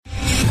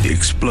The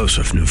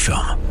explosive new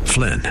film,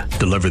 Flynn,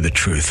 deliver the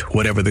truth,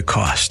 whatever the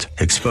cost,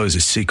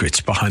 exposes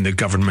secrets behind the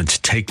government's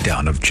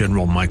takedown of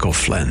General Michael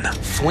Flynn.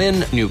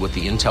 Flynn knew what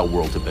the intel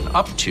world had been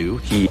up to.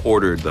 He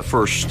ordered the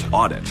first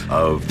audit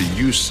of the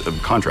use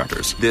of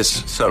contractors.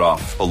 This set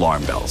off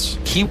alarm bells.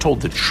 He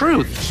told the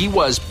truth. He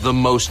was the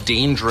most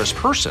dangerous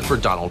person for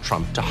Donald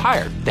Trump to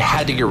hire. They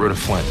had to get rid of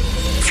Flynn.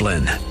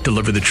 Flynn,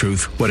 deliver the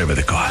truth, whatever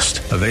the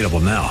cost. Available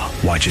now.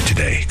 Watch it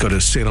today. Go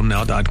to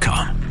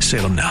salemnow.com.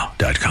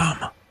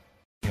 salemnow.com.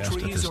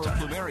 Trees or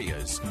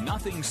plumerias,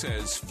 nothing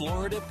says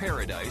Florida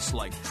paradise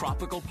like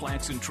tropical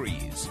plants and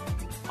trees.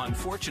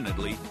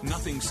 Unfortunately,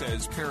 nothing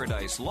says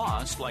paradise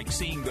lost like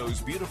seeing those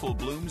beautiful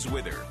blooms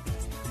wither.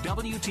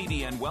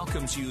 WTVN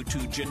welcomes you to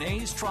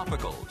Janae's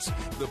Tropicals,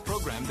 the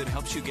program that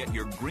helps you get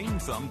your green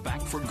thumb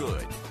back for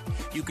good.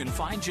 You can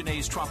find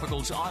Janae's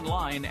Tropicals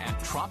online at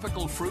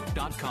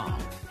tropicalfruit.com.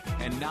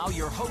 And now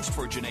your host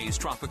for Janae's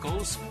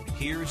Tropicals,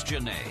 here's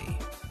Janae.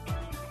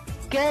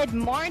 Good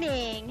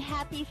morning.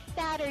 Happy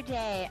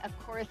Saturday. Of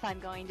course, I'm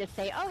going to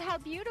say, oh, how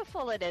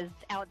beautiful it is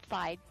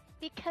outside,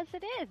 because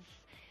it is.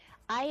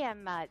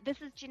 This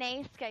is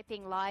Janae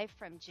Skyping live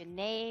from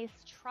Janae's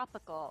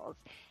Tropicals.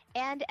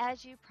 And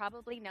as you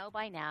probably know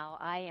by now,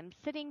 I am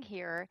sitting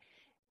here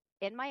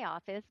in my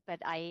office,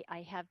 but I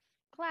have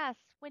glass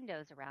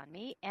windows around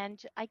me,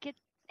 and I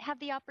have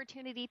the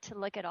opportunity to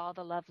look at all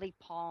the lovely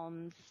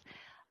palms,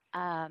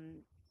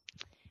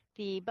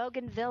 the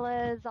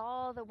bougainvilleas,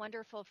 all the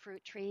wonderful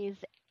fruit trees.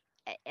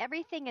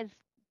 Everything is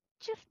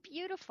just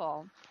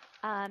beautiful.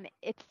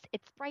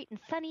 It's bright and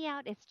sunny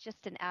out. It's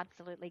just an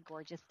absolutely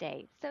gorgeous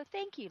day. So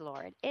thank you,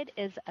 Lord. It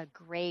is a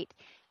great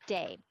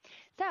day.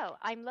 So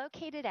I'm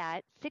located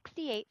at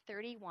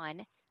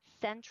 6831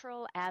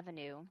 Central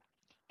Avenue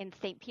in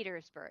St.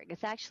 Petersburg.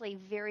 It's actually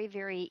very,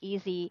 very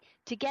easy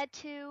to get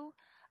to.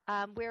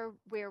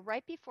 We're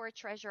right before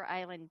Treasure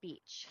Island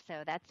Beach,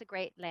 so that's a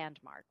great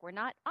landmark. We're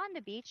not on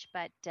the beach,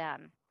 but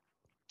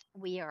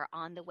we are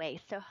on the way.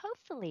 So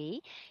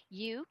hopefully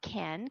you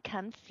can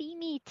come see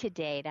me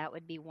today. That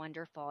would be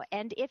wonderful.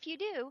 And if you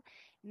do,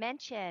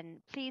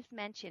 please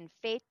mention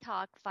Faith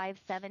Talk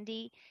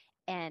 570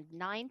 and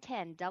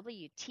 910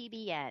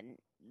 WTBN.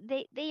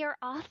 They are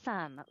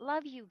awesome.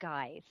 Love you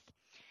guys.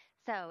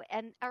 So,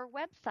 and our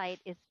website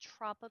is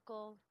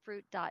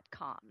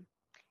tropicalfruit.com.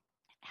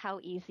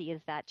 How easy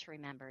is that to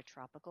remember?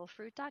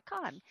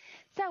 Tropicalfruit.com.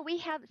 So we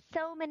have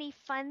so many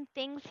fun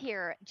things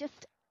here,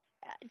 just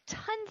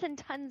tons and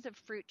tons of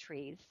fruit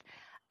trees.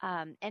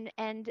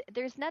 And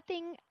there's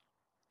nothing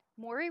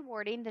more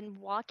rewarding than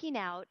walking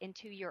out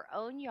into your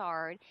own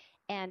yard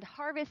and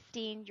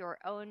harvesting your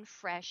own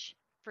fresh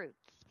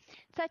fruits,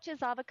 such as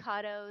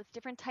avocados,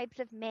 different types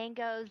of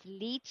mangoes,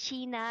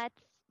 lychee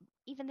nuts.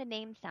 Even the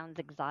name sounds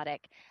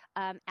exotic.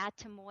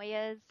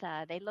 Atamoyas,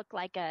 they look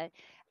like a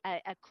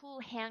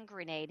cool hand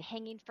grenade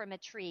hanging from a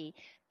tree.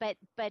 But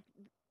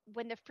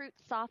when the fruit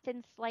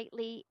softens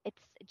slightly,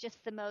 it's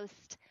just the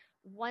most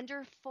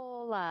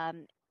wonderful,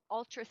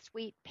 ultra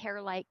sweet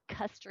pear-like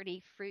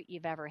custardy fruit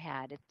you've ever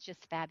had. It's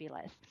just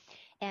fabulous.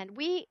 And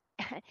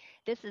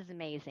this is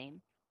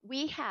amazing.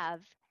 We have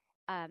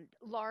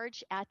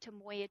large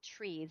Atamoya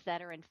trees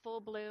that are in full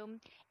bloom,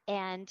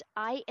 and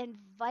I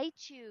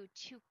invite you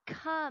to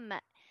come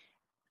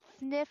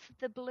sniff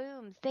the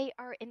blooms. They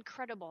are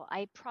incredible.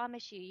 I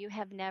promise you, you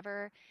have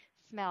never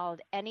smelled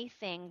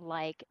anything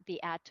like the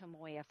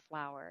Atamoya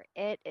flower.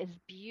 It is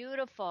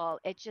beautiful.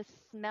 It just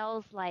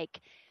smells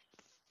like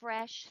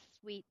fresh,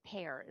 sweet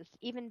pears.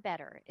 Even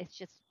better. It's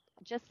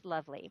just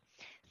lovely.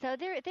 So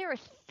there are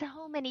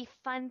so many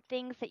fun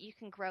things that you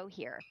can grow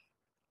here.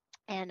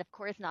 And of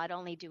course, not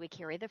only do we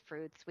carry the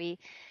fruits, we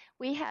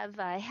have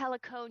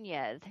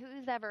heliconias.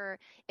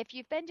 If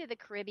you've been to the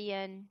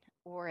Caribbean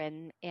or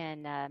in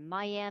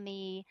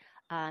Miami,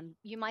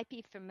 you might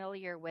be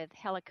familiar with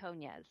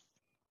heliconias.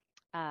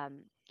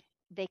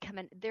 They come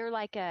in, they're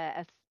like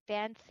a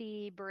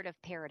fancy bird of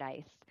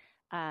paradise.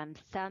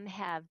 Some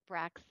have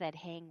bracts that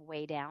hang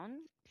way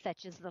down,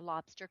 such as the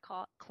lobster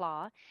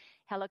claw,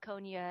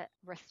 Heliconia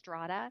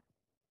rostrata,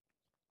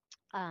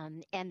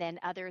 and then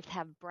others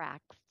have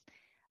bracts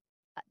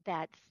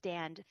that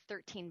stand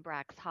 13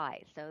 bracts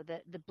high. So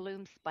the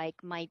bloom spike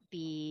might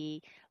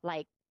be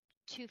like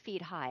 2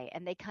 feet high,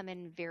 and they come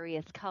in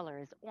various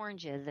colors,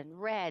 oranges and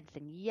reds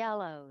and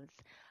yellows,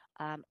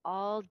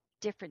 all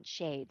different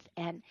shades.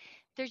 And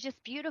they're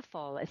just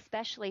beautiful,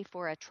 especially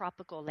for a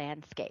tropical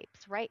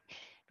landscapes. Right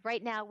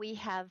now we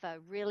have a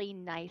really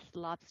nice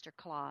lobster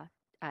claw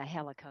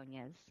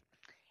heliconias.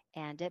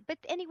 But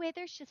anyway,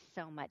 there's just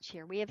so much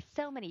here. We have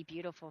so many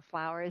beautiful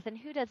flowers, and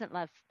who doesn't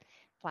love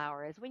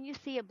flowers? When you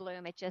see a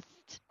bloom, it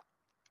just,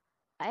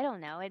 I don't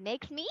know, it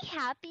makes me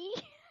happy.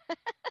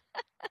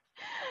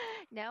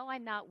 No,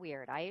 I'm not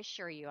weird. I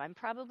assure you, I'm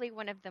probably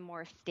one of the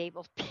more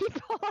stable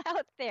people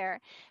out there.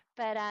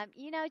 But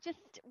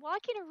just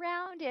walking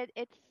around it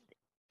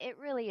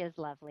really is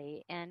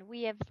lovely, and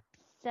we have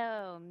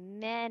so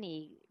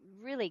many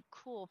really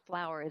cool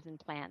flowers and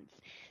plants.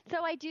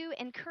 So I do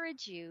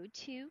encourage you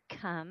to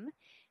come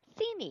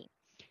see me.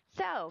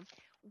 So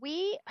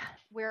We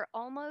we're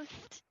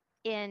almost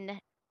in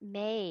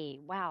May.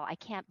 Wow, I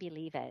can't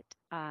believe it.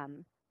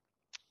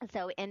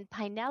 So in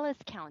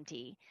Pinellas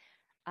County,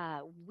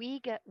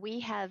 we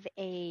have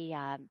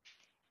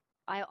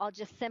I'll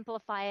just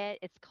simplify it.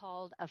 It's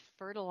called a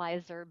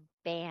fertilizer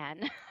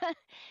ban.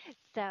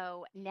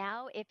 So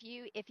now, if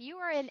you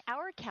are in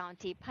our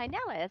county,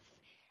 Pinellas,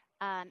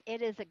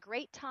 it is a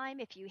great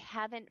time if you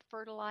haven't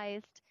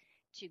fertilized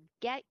to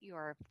get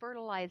your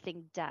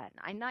fertilizing done.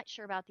 I'm not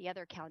sure about the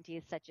other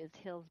counties such as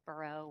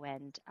Hillsborough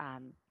and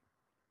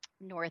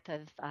north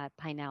of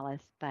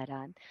Pinellas, but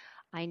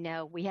I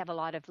know we have a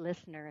lot of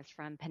listeners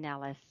from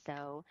Pinellas,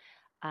 so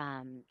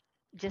um,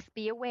 just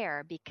be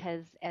aware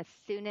because as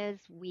soon as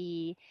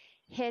we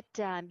hit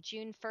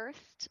June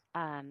 1st,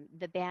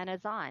 the ban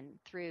is on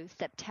through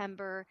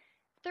September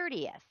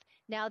 30th.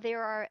 Now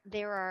there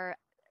are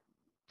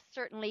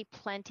certainly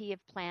plenty of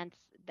plants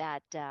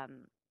that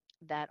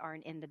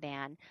aren't in the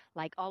ban,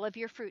 like all of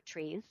your fruit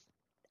trees.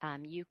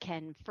 You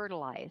can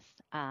fertilize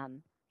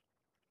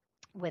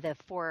with a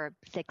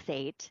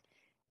 468,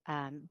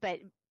 but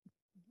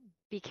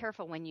be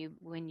careful when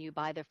you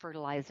buy the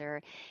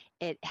fertilizer.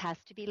 It has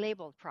to be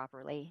labeled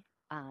properly,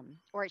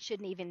 or it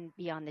shouldn't even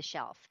be on the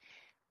shelf.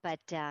 But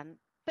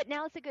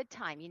now is a good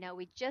time.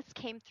 We just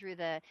came through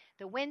the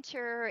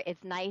winter.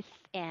 It's nice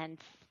and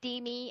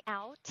steamy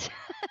out.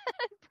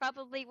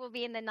 Probably will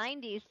be in the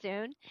 90s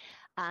soon.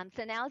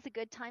 So now is a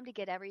good time to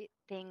get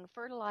everything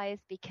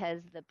fertilized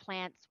because the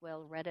plants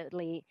will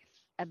readily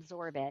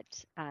absorb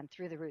it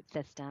through the root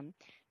system.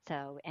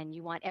 So, and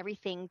you want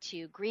everything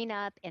to green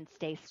up and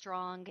stay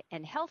strong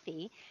and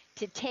healthy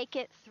to take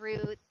it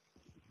through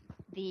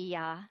the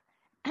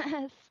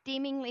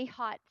steamingly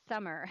hot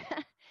summer.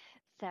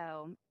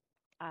 So,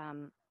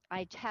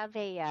 I have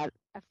a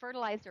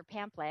fertilizer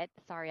pamphlet.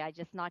 Sorry, I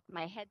just knocked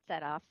my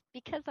headset off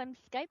because I'm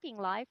Skyping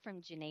live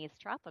from Janae's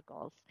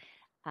Tropicals.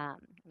 And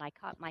I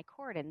caught my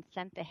cord and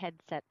sent the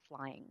headset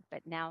flying,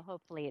 but now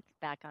hopefully it's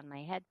back on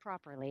my head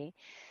properly.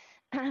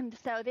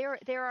 So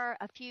there are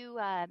a few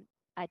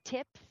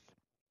tips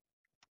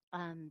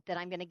that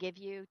I'm going to give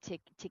you to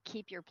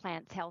keep your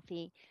plants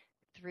healthy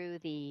through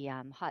the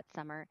hot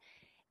summer.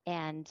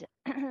 And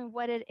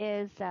what it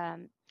is,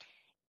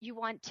 you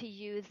want to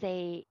use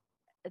the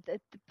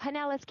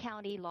Pinellas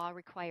County law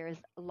requires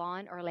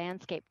lawn or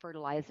landscape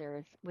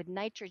fertilizers with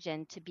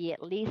nitrogen to be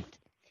at least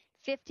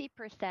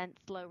 50%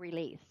 slow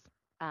release.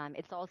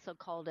 It's also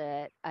called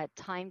a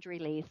timed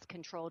release,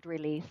 controlled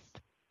release,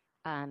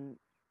 um,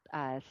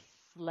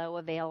 slow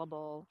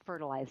available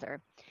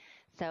fertilizer.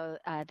 So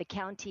the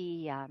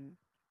county,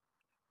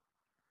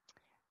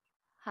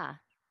 huh,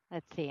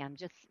 let's see,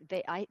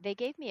 they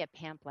gave me a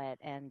pamphlet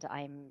and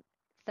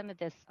some of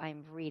this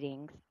I'm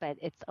reading, but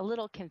it's a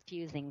little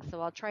confusing. So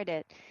I'll try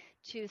to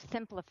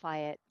simplify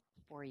it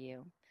for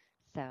you.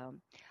 So,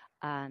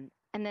 and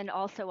then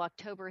also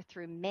October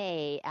through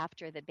May,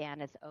 after the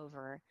ban is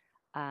over,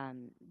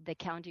 the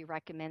county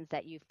recommends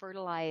that you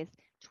fertilize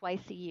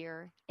twice a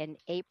year in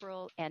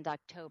April and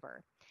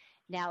October.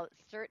 Now,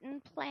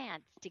 certain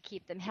plants, to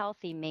keep them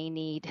healthy, may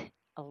need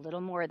a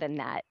little more than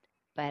that,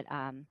 but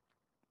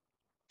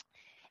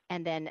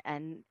and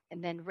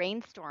then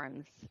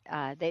rainstorms.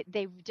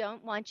 They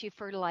don't want you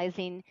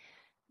fertilizing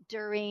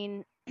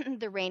during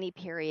the rainy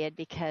period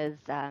because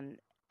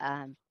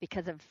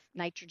of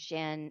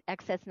nitrogen,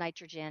 excess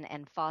nitrogen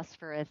and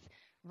phosphorus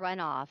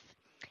runoff,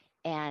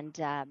 and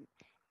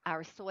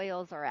our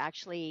soils are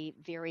actually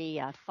very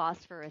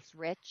phosphorus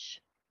rich.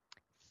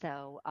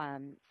 So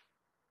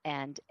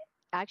and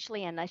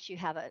actually, unless you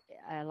have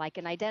like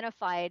an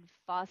identified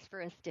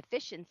phosphorus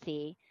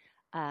deficiency,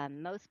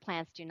 most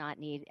plants do not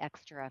need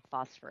extra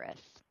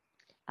phosphorus.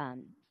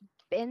 Um,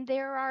 and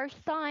there are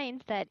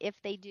signs that if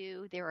they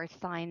do, there are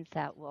signs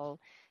that will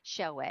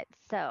show it.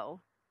 So,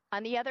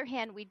 on the other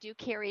hand, we do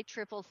carry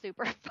triple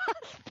superphosphate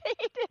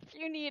if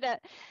you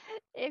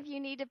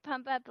need to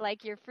pump up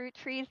like your fruit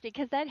trees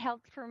because that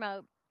helps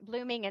promote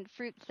blooming and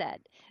fruit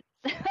set.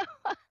 So,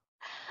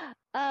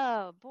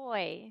 oh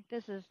boy,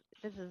 this is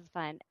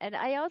fun. And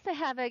I also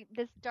have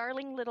this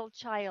darling little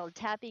child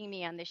tapping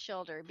me on the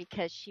shoulder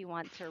because she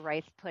wants her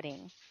rice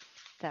pudding.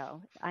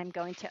 So I'm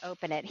going to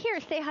open it. Here,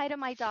 say hi to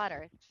my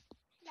daughter.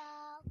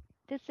 Hello.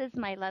 This is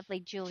my lovely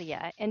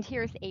Julia, and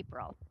here's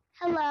April.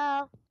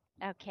 Hello.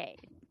 Okay,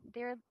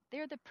 they're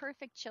the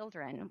perfect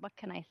children. What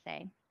can I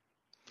say?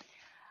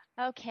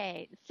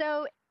 Okay,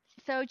 so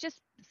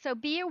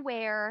be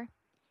aware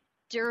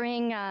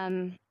during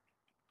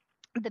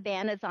the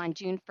ban is on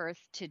June 1st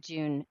to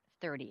June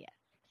 30th.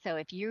 So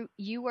if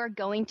you are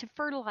going to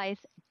fertilize,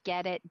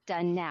 get it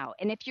done now.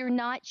 And if you're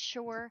not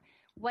sure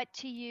what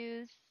to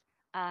use,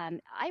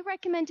 I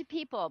recommend to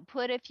people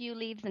put a few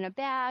leaves in a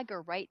bag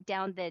or write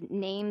down the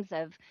names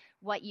of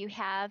what you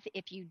have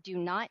if you do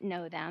not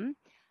know them.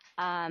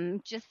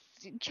 Just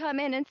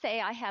come in and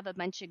say, I have a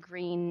bunch of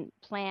green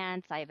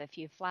plants, I have a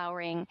few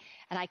flowering,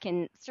 and I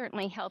can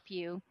certainly help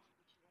you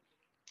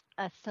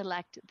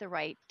select the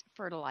right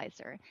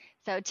fertilizer.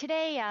 So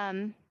today,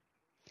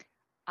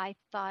 I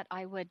thought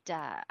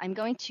I'm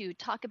going to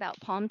talk about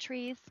palm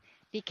trees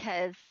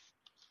because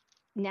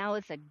now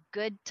is a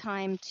good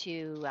time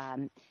to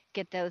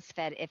get those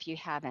fed if you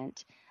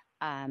haven't.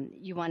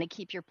 You want to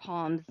keep your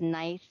palms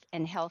nice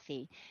and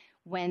healthy.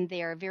 When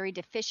they're very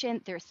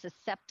deficient, they're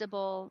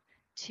susceptible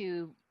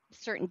to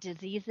certain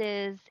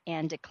diseases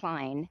and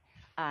decline.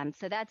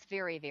 So that's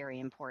very, very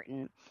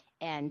important.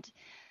 And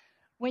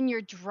when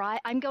you're dry,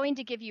 I'm going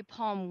to give you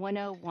Palm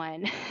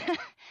 101.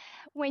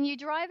 When you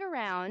drive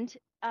around,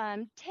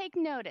 take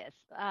notice.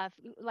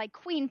 Like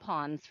queen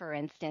palms, for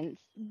instance,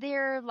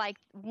 they're like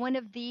one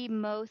of the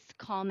most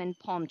common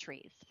palm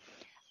trees.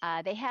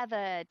 They have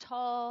a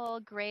tall,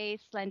 gray,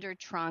 slender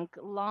trunk,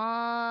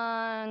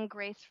 long,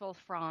 graceful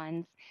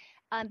fronds.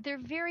 They're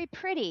very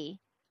pretty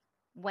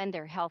when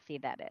they're healthy,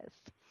 that is.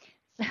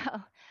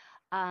 So,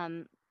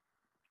 um,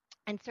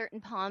 and certain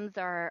palms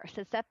are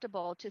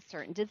susceptible to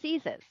certain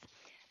diseases.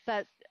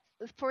 But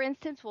for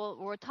instance,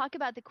 we'll talk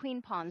about the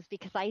queen palms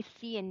because I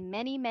see in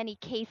many, many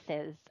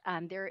cases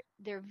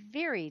they're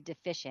very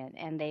deficient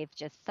and they've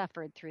just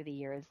suffered through the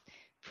years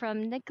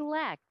from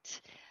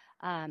neglect.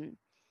 Um,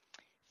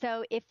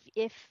 so if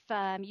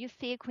you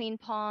see a queen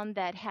palm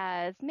that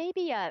has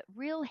maybe a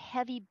real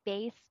heavy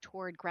base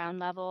toward ground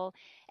level,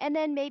 and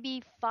then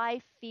maybe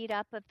 5 feet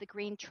up of the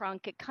green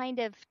trunk, it kind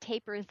of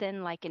tapers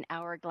in like an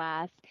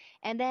hourglass,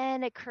 and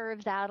then it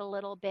curves out a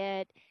little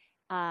bit,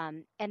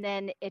 and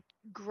then it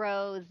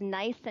grows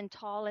nice and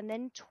tall, and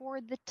then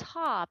toward the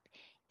top,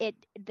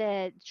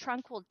 the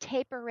trunk will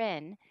taper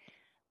in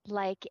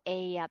like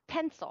a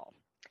pencil,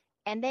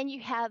 and then you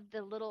have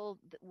the little,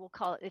 we'll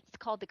call it, it's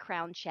called the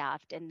crown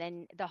shaft, and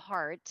then the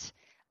heart,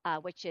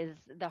 which is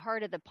the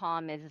heart of the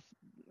palm, is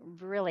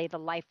really the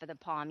life of the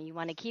palm. You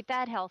want to keep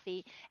that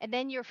healthy, and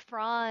then your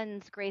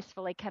fronds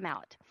gracefully come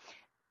out.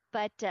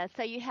 But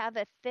so you have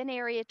a thin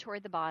area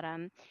toward the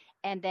bottom,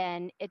 and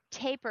then it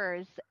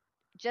tapers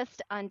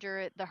just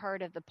under the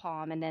heart of the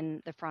palm, and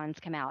then the fronds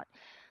come out.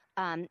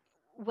 Um,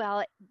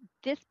 well,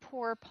 this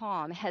poor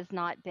palm has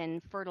not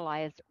been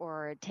fertilized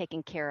or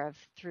taken care of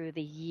through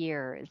the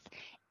years.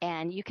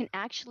 And you can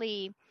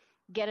actually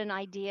get an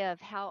idea of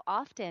how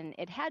often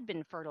it had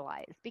been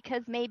fertilized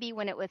because maybe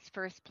when it was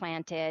first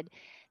planted,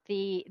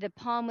 the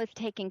palm was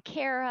taken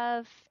care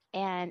of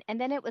and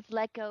then it was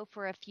let go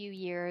for a few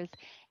years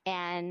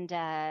and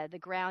the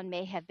ground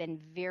may have been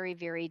very,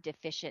 very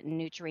deficient in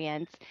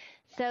nutrients.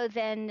 So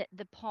then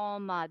the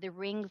palm, the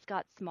rings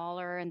got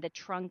smaller and the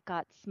trunk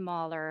got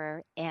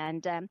smaller,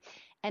 and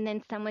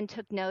then someone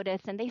took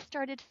notice and they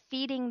started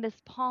feeding this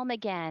palm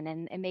again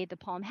and made the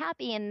palm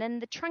happy, and then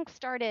the trunk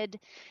started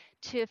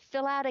to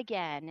fill out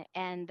again,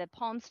 and the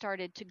palm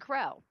started to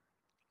grow.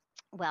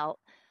 Well,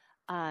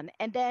 and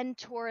then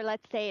toward,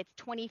 let's say it's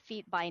 20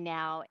 feet by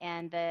now,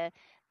 and the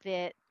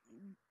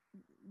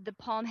the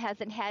palm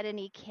hasn't had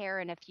any care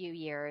in a few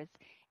years,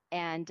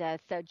 and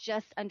so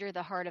just under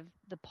the heart of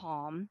the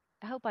palm.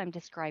 I hope I'm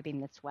describing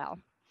this well.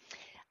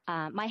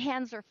 My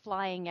hands are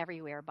flying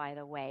everywhere, by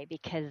the way,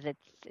 because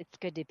it's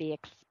good to be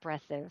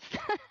expressive.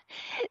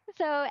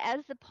 So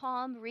as the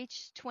palm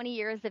reached 20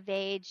 years of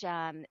age,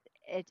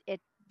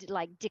 it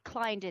like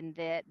declined, and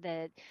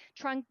the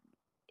trunk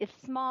is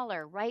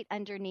smaller right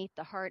underneath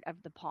the heart of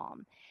the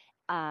palm.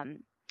 Um,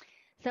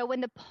 so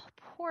when the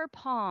poor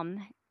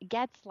palm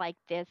gets like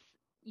this,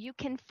 you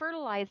can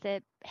fertilize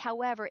it.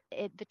 However,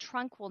 the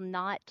trunk will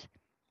not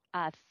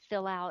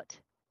fill out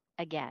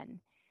again.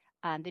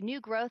 The new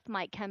growth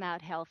might come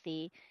out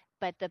healthy,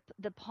 but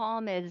the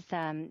palm is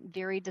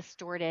very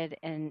distorted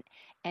and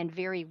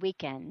very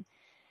weakened.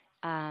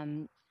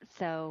 Um,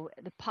 so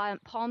the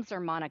palms are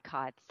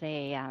monocots.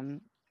 They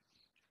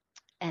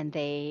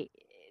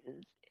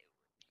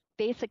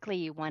basically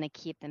you want to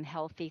keep them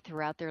healthy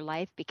throughout their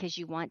life because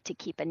you want to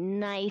keep a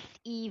nice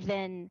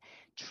even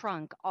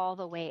trunk all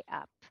the way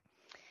up.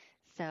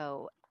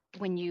 So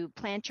when you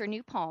plant your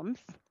new palms,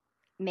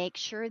 make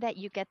sure that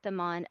you get them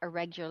on a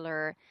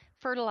regular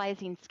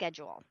fertilizing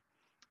schedule.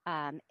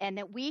 And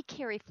that we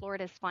carry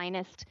Florida's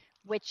Finest,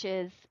 which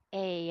is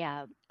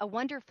a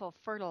wonderful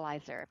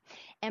fertilizer.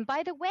 And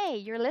by the way,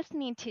 you're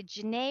listening to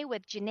Janae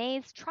with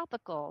Janae's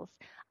Tropicals.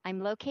 I'm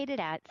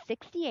located at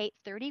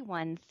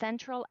 6831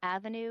 Central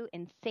Avenue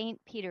in St.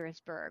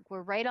 Petersburg.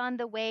 We're right on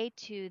the way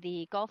to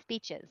the Gulf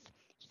beaches.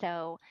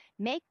 So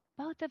make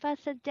both of us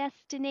a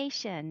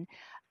destination.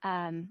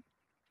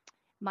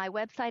 My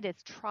website is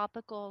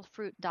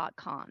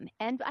tropicalfruit.com,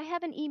 and I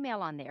have an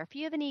email on there. If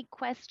you have any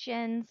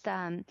questions,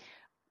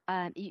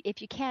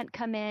 if you can't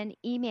come in,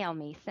 email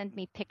me, send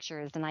me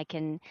pictures, and I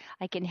can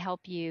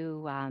help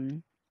you.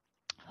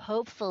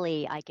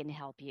 Hopefully, I can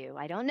help you.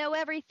 I don't know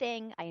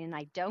everything, and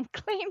I don't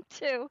claim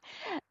to,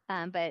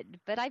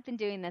 but I've been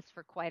doing this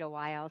for quite a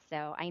while,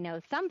 so I know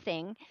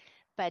something.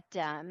 But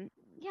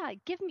yeah,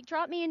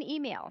 drop me an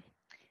email.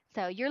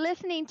 So you're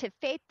listening to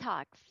Faith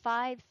Talk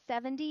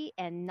 570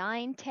 and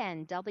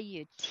 910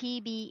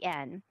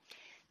 WTBN.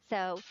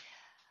 So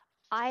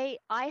I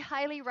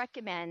highly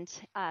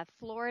recommend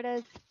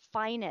Florida's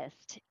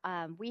Finest.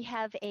 We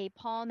have a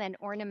palm and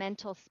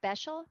ornamental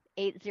special,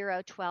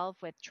 8012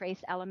 with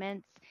trace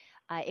elements.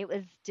 It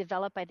was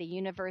developed by the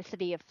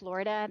University of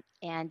Florida,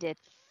 and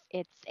it's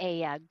It's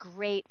a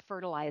great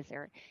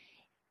fertilizer.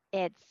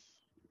 It's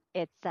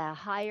it's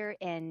higher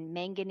in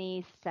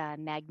manganese,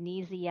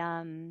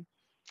 magnesium,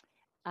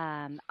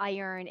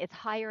 iron. It's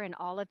higher in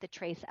all of the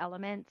trace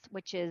elements,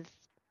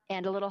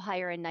 and a little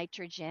higher in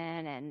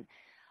nitrogen and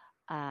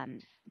um,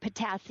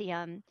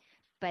 potassium.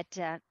 But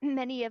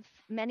many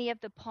of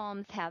the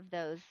palms have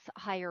those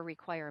higher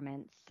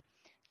requirements.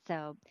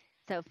 So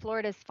so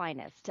Florida's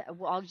finest.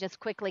 I'll just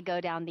quickly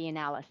go down the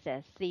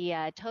analysis.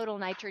 The total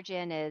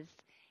nitrogen is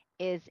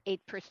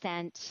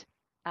 8%,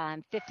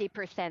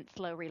 50%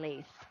 slow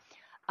release.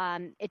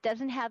 It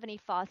doesn't have any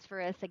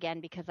phosphorus again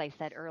because I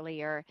said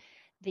earlier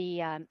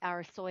the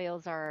our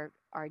soils are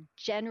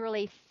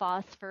generally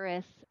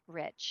phosphorus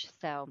rich.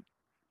 So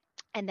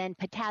and then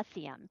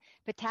potassium.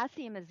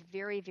 Potassium is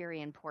very,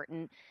 very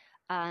important.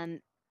 Um,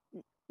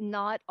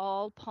 Not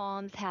all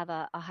palms have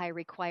a high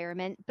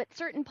requirement, but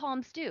certain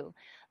palms do,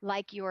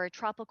 like your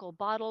tropical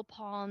bottle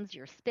palms,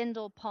 your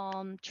spindle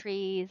palm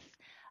trees,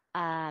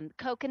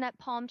 coconut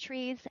palm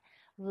trees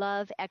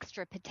love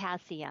extra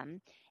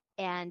potassium.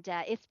 And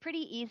it's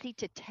pretty easy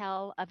to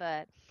tell of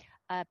a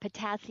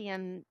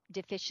potassium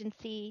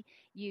deficiency.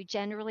 You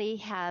generally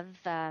have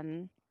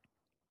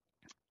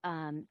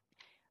um,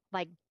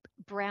 like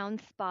brown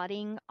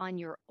spotting on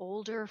your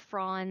older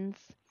fronds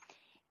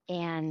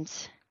and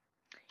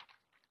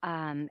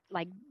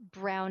like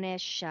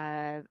brownish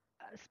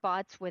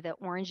spots with an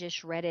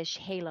orangish reddish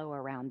halo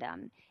around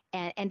them.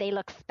 And they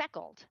look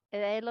speckled.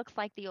 It looks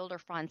like the older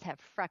fronds have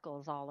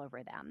freckles all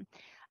over them.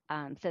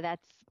 So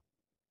that's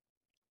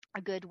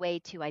a good way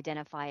to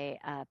identify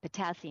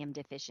potassium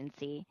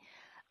deficiency.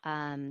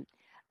 Um,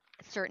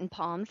 Certain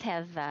palms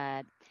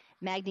have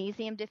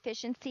magnesium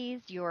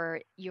deficiencies.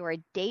 Your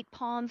date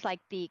palms, like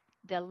the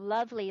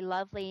lovely,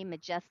 lovely,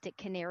 majestic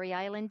Canary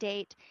Island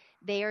date,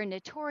 they are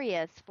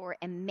notorious for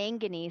a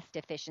manganese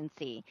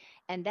deficiency,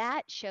 and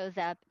that shows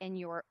up in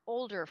your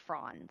older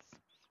fronds.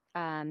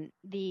 Um,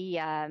 the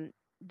um,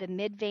 the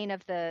mid vein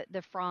of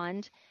the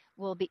frond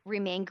will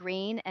remain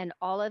green, and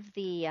all of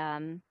the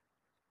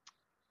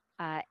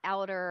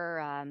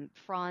outer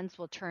fronds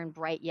will turn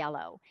bright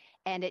yellow,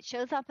 and it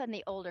shows up in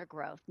the older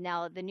growth.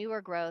 Now, the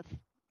newer growth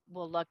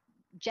will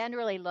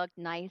generally look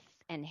nice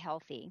and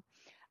healthy,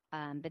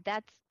 but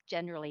that's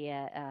generally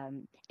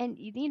and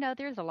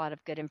there's a lot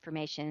of good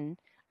information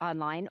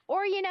online,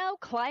 or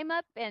climb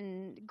up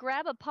and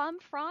grab a palm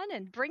frond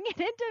and bring it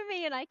into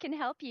me, and I can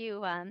help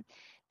you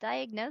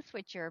diagnose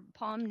what your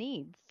palm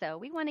needs. So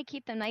we want to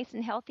keep them nice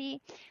and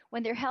healthy.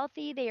 When they're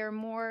healthy, they are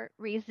more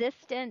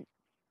resistant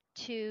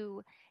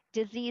to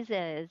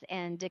diseases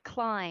and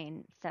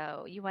decline.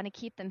 So you want to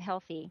keep them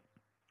healthy.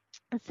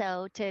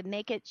 So to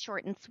make it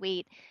short and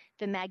sweet,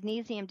 the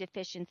magnesium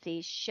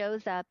deficiency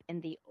shows up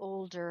in the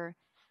older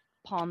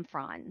palm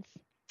fronds.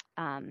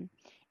 Um,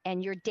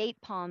 and your date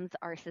palms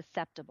are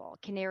susceptible.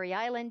 Canary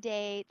Island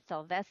date,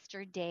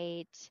 Sylvester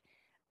date,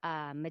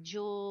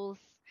 Majules,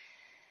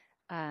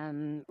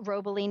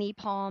 Robolini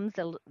palms,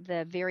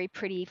 the very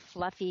pretty,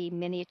 fluffy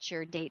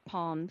miniature date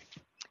palms.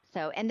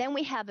 So, and then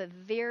we have a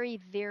very,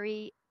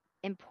 very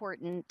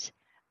important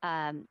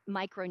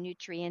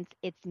micronutrient.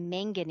 It's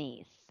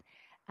manganese.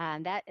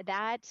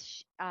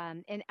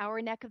 In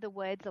our neck of the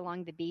woods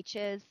along the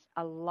beaches,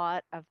 a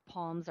lot of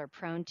palms are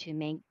prone to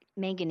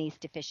manganese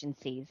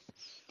deficiencies.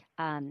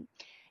 Um,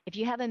 if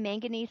you have a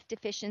manganese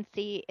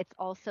deficiency, it's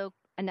also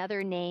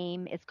another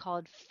name is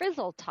called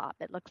frizzle top.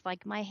 It looks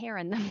like my hair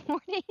in the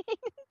morning.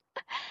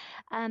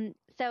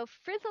 So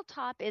frizzle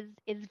top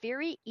is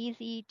very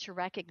easy to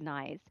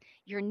recognize.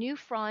 Your new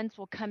fronds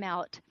will come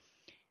out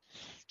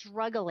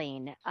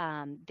struggling.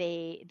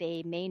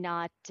 They may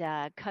not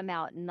come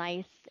out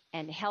nice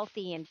and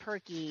healthy and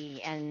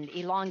perky and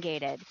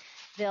elongated.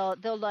 They'll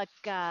look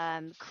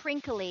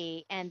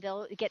crinkly, and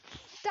they'll get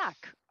stuck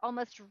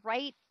almost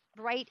right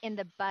in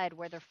the bud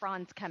where the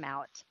fronds come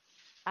out.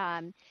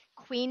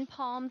 Queen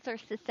palms are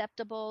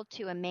susceptible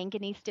to a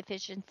manganese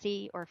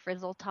deficiency or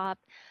frizzle top.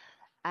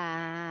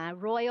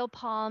 Royal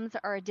palms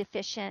are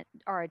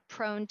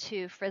prone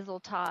to frizzle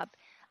top.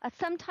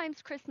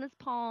 Sometimes Christmas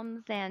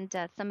palms and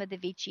some of the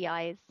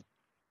veitchii,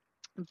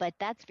 but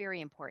that's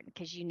very important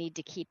because you need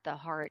to keep the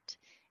heart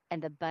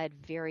and the bud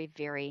very,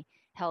 very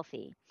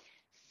healthy.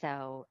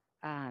 So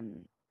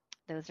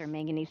those are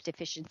manganese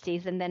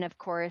deficiencies. And then, of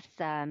course,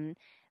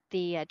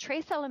 the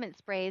trace element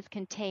sprays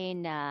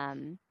contain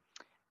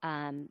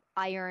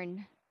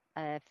iron,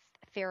 a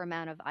fair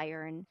amount of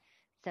iron.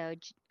 So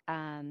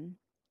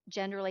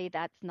generally,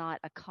 that's not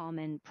a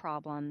common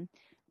problem.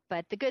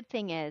 But the good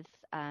thing is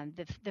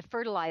the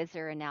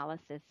fertilizer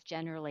analysis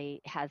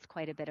generally has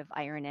quite a bit of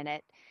iron in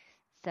it.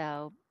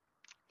 So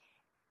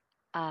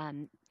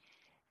um,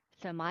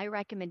 so my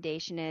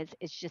recommendation is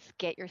just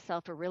get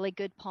yourself a really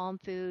good palm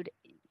food.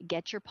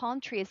 Get your palm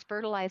trees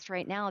fertilized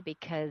right now,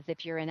 because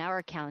if you're in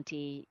our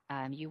county,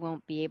 you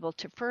won't be able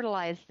to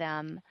fertilize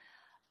them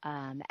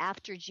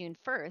after June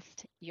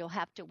 1st. You'll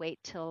have to wait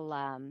till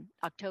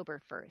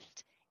October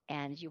 1st,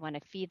 and you want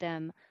to feed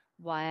them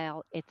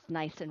while it's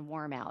nice and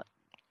warm out.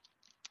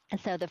 And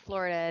so the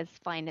Florida's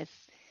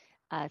Finest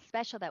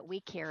special that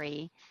we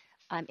carry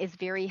is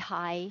very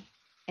high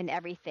in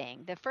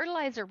everything. The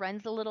fertilizer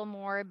runs a little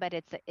more, but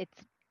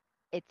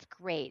it's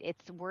great.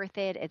 It's worth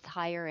it. It's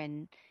higher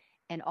in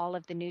all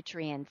of the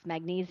nutrients: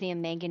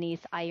 magnesium,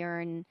 manganese,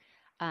 iron,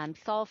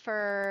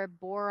 sulfur,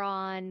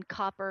 boron,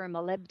 copper,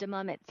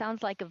 molybdenum. It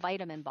sounds like a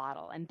vitamin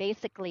bottle, and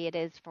basically it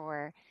is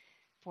for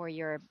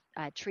your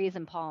trees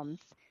and palms.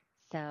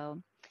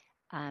 So,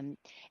 and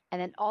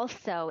then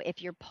also,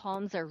 if your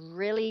palms are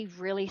really,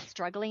 really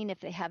struggling, if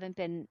they haven't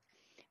been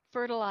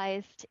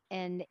fertilized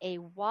in a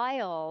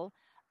while,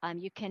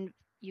 you can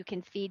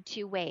feed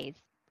two ways.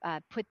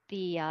 Put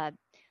the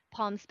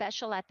palm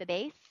special at the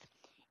base,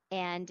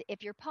 and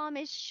if your palm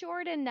is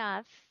short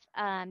enough,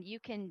 you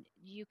can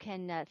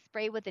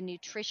spray with a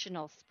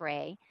nutritional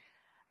spray.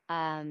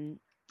 Um,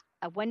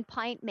 a 1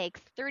 pint makes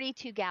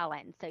 32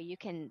 gallons, so you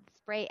can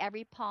spray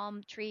every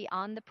palm tree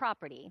on the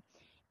property.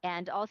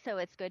 And also,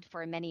 it's good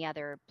for many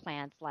other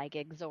plants like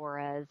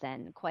ixoras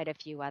and quite a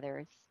few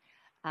others.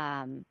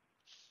 Um,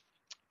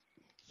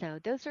 so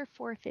those are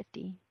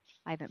 450.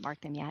 I haven't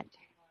marked them yet.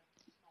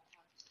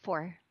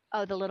 Four.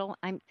 Oh, the little.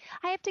 I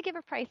have to give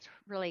a price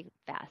really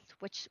fast.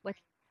 What?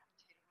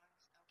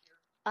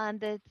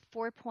 The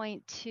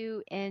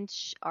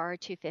 4.2-inch are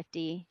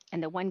 250,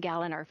 and the 1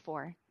 gallon are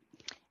four.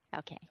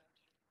 Okay.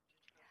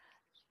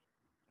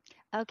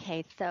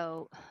 Okay.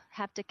 So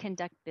have to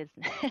conduct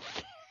business.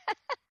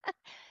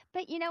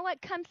 But you know what?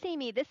 Come see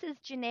me. This is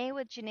Janae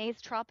with Janae's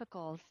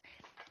Tropicals.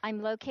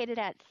 I'm located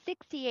at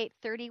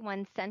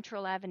 6831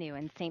 Central Avenue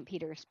in St.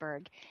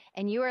 Petersburg,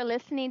 and you are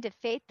listening to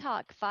Faith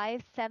Talk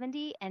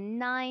 570 and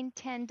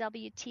 910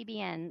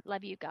 WTBN.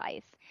 Love you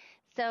guys.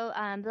 So,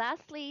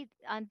 lastly,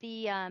 on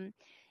the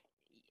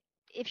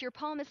if your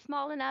palm is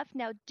small enough,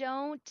 now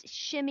don't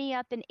shimmy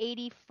up an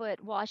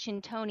 80-foot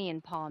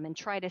Washingtonian palm and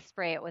try to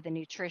spray it with a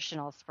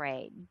nutritional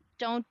spray.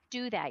 Don't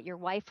do that. Your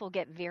wife will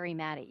get very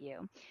mad at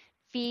you.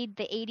 Feed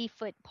the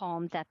 80-foot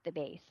palms at the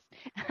base.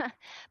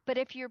 But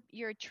if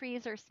your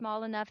trees are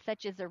small enough,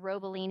 such as a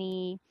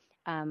Robolini,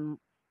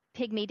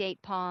 pygmy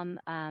date palm,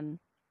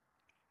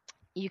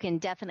 you can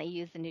definitely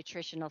use the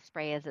nutritional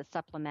spray as a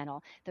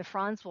supplemental. The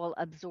fronds will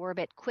absorb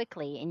it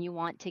quickly, and you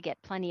want to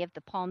get plenty of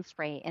the palm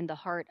spray in the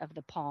heart of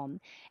the palm,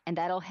 and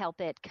that'll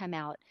help it come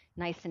out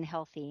nice and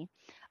healthy.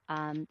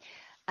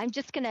 I'm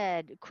just going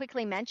to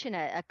quickly mention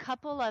a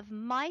couple of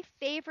my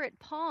favorite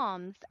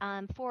palms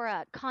for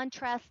a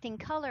contrasting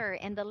color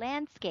in the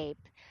landscape.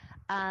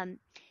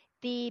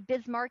 The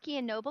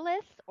Bismarckia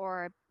nobilis,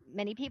 or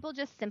many people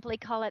just simply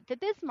call it the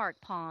Bismarck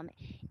palm,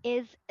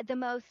 is the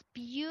most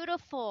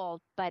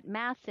beautiful but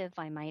massive,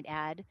 I might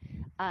add,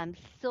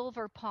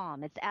 silver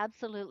palm. It's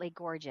absolutely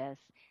gorgeous,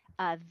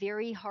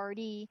 very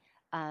hardy,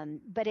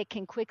 but it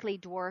can quickly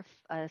dwarf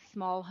a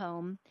small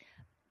home.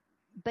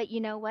 But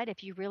you know what?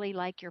 If you really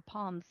like your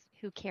palms,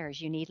 who cares?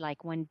 You need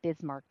like one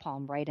Bismarck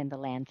palm right in the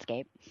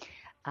landscape.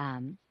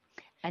 Um,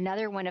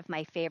 Another one of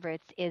my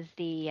favorites is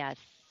the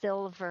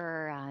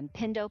silver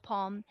Pindo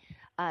palm.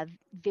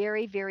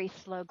 Very, very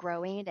slow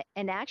growing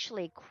and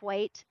actually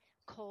quite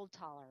cold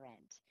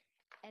tolerant.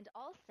 And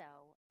also,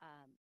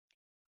 um,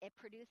 it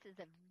produces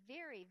a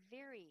very,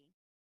 very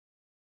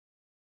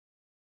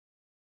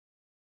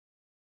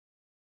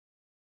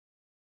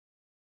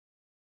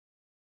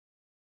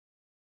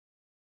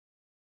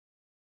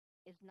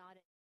is not.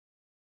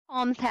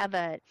 Palms have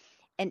an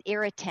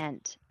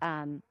irritant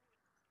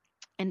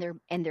in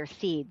their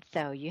seeds,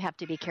 so you have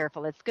to be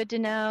careful. It's good to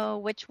know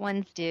which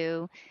ones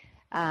do.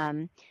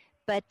 Um,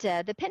 but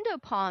the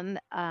Pindo palm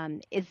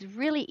is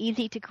really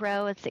easy to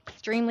grow. It's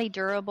extremely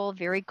durable,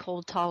 very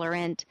cold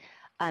tolerant,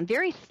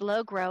 very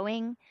slow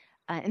growing,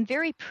 and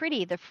very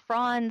pretty. The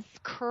fronds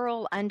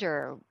curl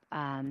under,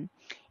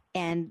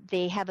 and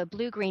they have a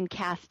blue-green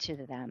cast to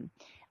them.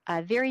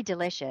 Very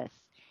delicious.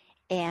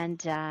 And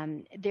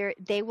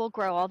they will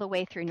grow all the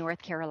way through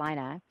North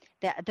Carolina.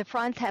 The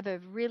fronds have a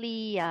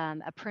really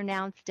a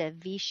pronounced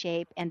V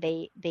shape, and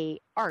they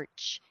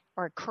arch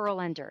or curl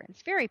under.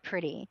 It's very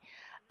pretty.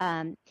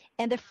 And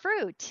the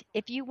fruit,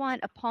 if you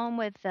want a palm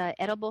with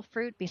edible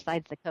fruit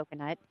besides the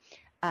coconut,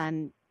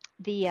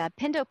 the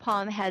Pindo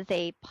palm has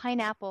a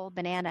pineapple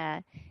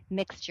banana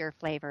mixture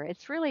flavor.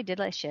 It's really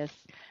delicious.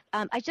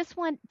 I just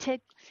want to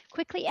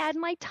quickly add,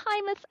 my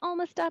time is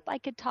almost up. I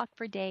could talk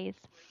for days.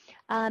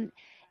 Um,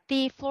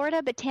 the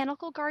Florida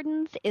Botanical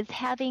Gardens is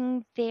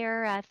having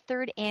their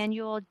third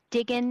annual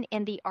Diggin'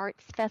 in the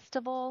Arts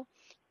Festival.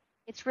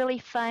 It's really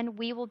fun.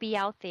 We will be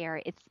out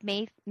there. It's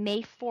May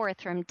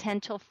 4th from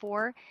 10 till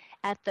 4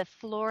 at the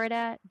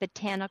Florida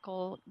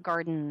Botanical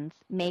Gardens,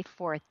 May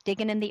 4th.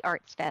 Diggin' in the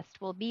Arts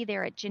Fest. We'll be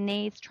there at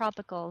Janae's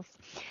Tropicals.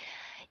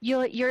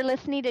 You're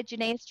listening to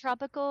Janae's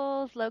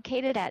Tropicals,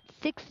 located at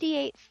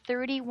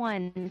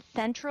 6831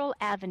 Central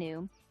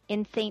Avenue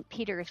in St.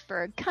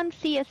 Petersburg. Come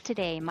see us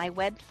today. My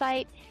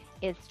website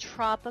is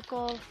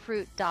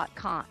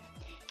tropicalfruit.com.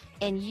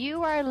 And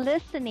you are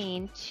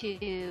listening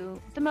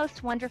to the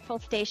most wonderful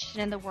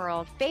station in the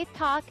world, Faith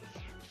Talk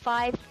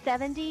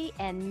 570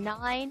 and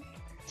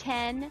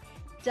 910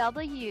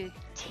 WTBN.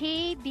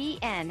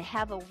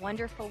 Have a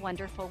wonderful,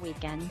 wonderful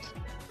weekend.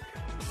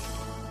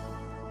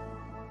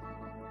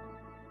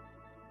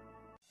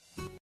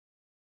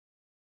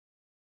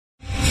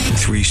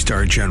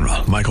 3-star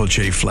general Michael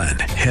J. Flynn,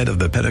 head of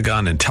the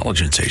Pentagon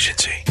Intelligence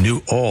Agency,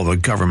 knew all the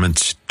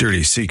government's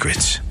dirty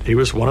secrets. He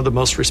was one of the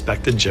most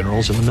respected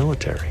generals in the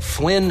military.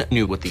 Flynn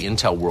knew what the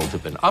intel world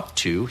had been up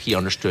to. He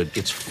understood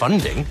its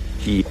funding.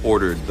 He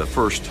ordered the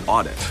first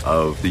audit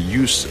of the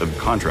use of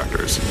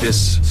contractors.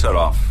 This set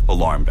off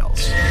alarm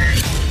bells.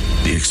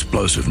 The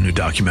explosive new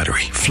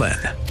documentary, Flynn,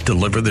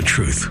 Deliver the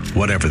Truth,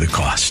 Whatever the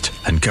Cost,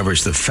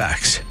 uncovers the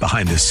facts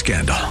behind this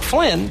scandal.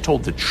 Flynn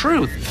told the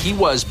truth. He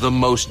was the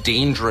most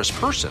dangerous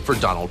person for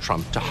Donald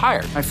Trump to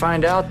hire. I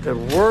find out the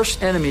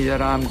worst enemy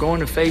that I'm going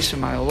to face in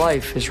my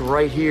life is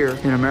right here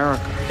in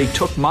America. They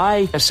took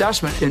my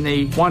assessment and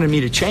they wanted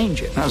me to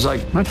change it. And I was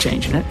like, I'm not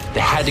changing it.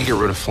 They had to get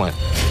rid of Flynn.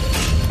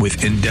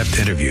 With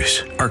in-depth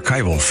interviews,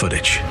 archival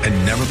footage,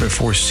 and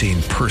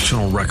never-before-seen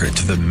personal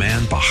records of the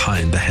man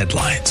behind the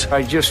headlines.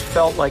 I just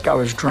felt like I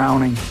was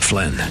drowning.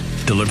 Flynn,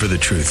 Deliver the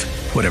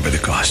Truth, Whatever the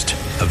Cost.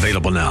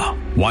 Available now.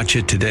 Watch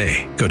it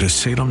today. Go to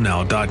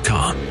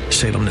salemnow.com.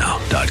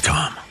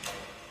 salemnow.com.